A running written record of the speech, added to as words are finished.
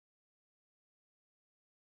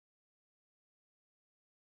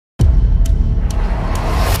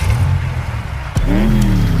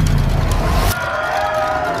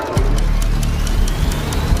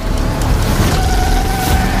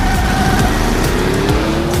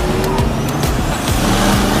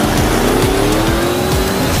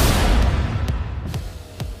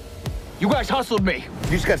muscled me.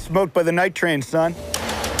 You just got smoked by the night train, son.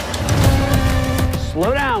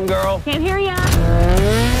 Slow down, girl. Can't hear ya.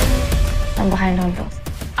 I'm behind on bills.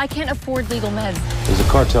 I can't afford legal meds. There's a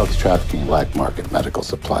cartel that's trafficking black market medical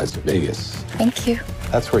supplies to Vegas. Thank you.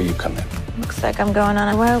 That's where you come in. Looks like I'm going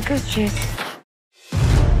on a wild goose chase.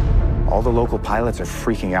 All the local pilots are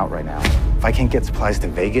freaking out right now. If I can't get supplies to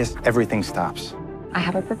Vegas, everything stops. I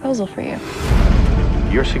have a proposal for you.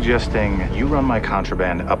 You're suggesting you run my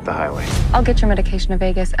contraband up the highway. I'll get your medication to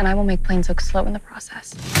Vegas, and I will make planes look slow in the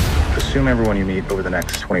process. Assume everyone you meet over the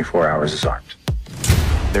next 24 hours is armed.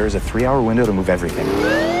 There is a 3-hour window to move everything.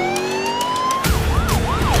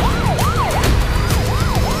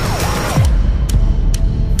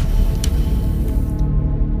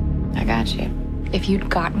 I got you. If you'd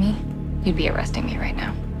got me, you'd be arresting me right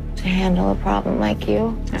now. To handle a problem like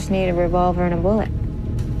you, just need a revolver and a bullet.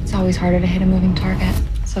 It's always harder to hit a moving target,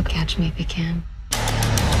 so catch me if you can.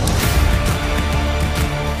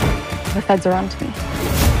 The feds are onto me.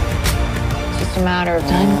 It's just a matter of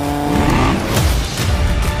time.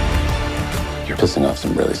 You're pissing off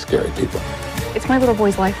some really scary people. It's my little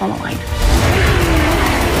boy's life on the line.